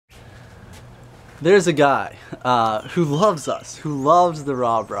There's a guy who loves us, who loves the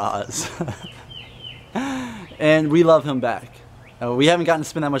RawBrahs, and we love him back. We haven't gotten to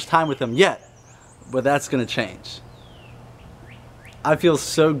spend that much time with him yet, but that's going to change. I feel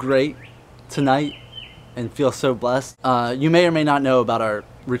so great tonight and feel so blessed. You may or may not know about our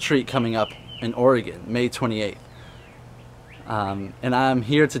retreat coming up in Oregon, May 28th. And I'm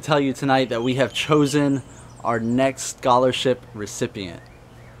here to tell you tonight that we have chosen our next scholarship recipient.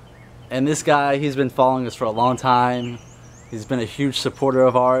 And this guy, he's been following us for a long time. He's been a huge supporter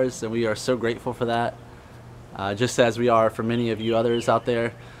of ours, and we are so grateful for that. Just as we are for many of you others out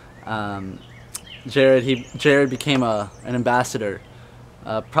there. Jared became an ambassador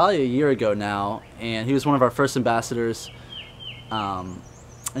probably a year ago now, and he was one of our first ambassadors. And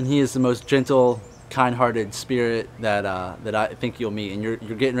he is the most gentle, kind-hearted spirit that I think you'll meet, and you're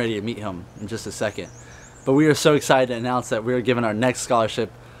getting ready to meet him in just a second. But we are so excited to announce that we are giving our next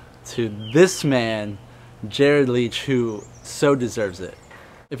scholarship to this man, Jared Leach, who so deserves it.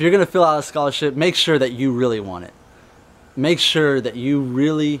 If you're going to fill out a scholarship, make sure that you really want it. Make sure that you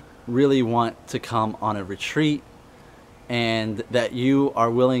really, really want to come on a retreat and that you are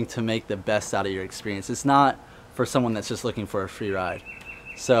willing to make the best out of your experience. It's not for someone that's just looking for a free ride.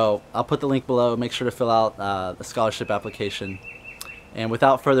 So I'll put the link below. Make sure to fill out the scholarship application. And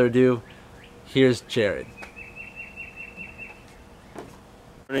without further ado, here's Jared.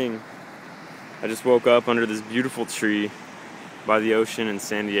 Morning. I just woke up under this beautiful tree by the ocean in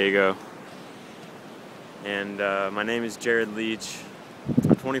San Diego. And my name is Jared Leach.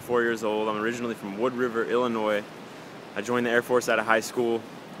 I'm 24 years old. I'm originally from Wood River, Illinois. I joined the Air Force out of high school,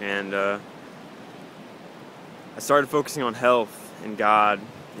 and I started focusing on health and God.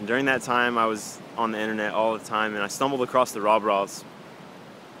 And during that time, I was on the internet all the time, and I stumbled across the RawBrahs.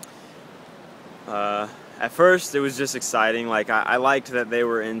 At first, it was just exciting. Like I liked that they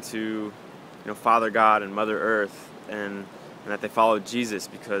were into, Father God and Mother Earth, and that they followed Jesus,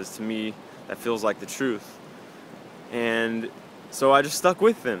 because to me, that feels like the truth. And so I just stuck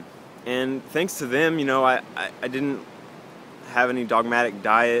with them. And thanks to them, I didn't have any dogmatic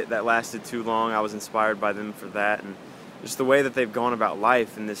diet that lasted too long. I was inspired by them for that, and just the way that they've gone about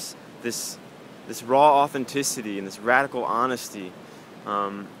life, and this raw authenticity and this radical honesty.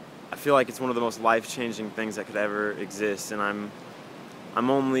 I feel like it's one of the most life-changing things that could ever exist, and I'm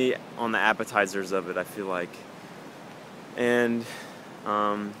only on the appetizers of it, I feel like. And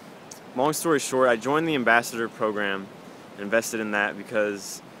long story short, I joined the ambassador program and invested in that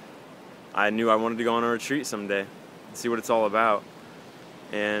because I knew I wanted to go on a retreat someday and see what it's all about.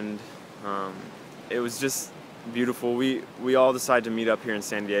 And it was just beautiful. We all decided to meet up here in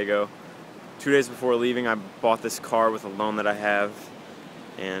San Diego. 2 days before leaving, I bought this car with a loan that I have,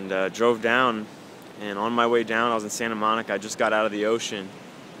 and drove down. And on my way down, I was in Santa Monica. I just got out of the ocean,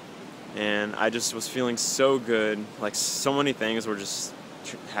 and I just was feeling so good. Like, so many things were just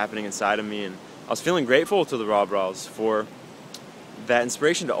happening inside of me, and I was feeling grateful to the RawBrahs for that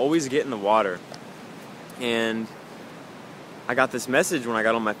inspiration to always get in the water. And I got this message when I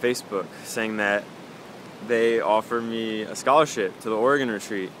got on my Facebook saying that they offered me a scholarship to the Oregon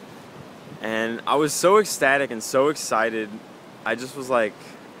retreat, and I was so ecstatic and so excited. I just was like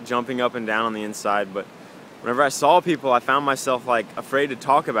jumping up and down on the inside. But whenever I saw people, I found myself like afraid to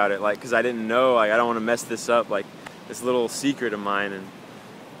talk about it, like, because I didn't know, like, I don't want to mess this up, like this little secret of mine.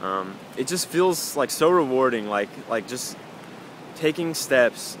 And it just feels like so rewarding, like just taking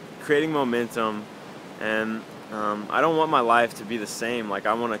steps, creating momentum. And I don't want my life to be the same. Like,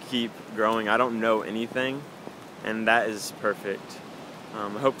 I want to keep growing. I don't know anything, and that is perfect. I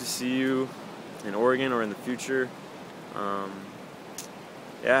hope to see you in Oregon or in the future.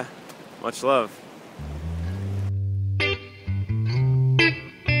 Yeah, much love.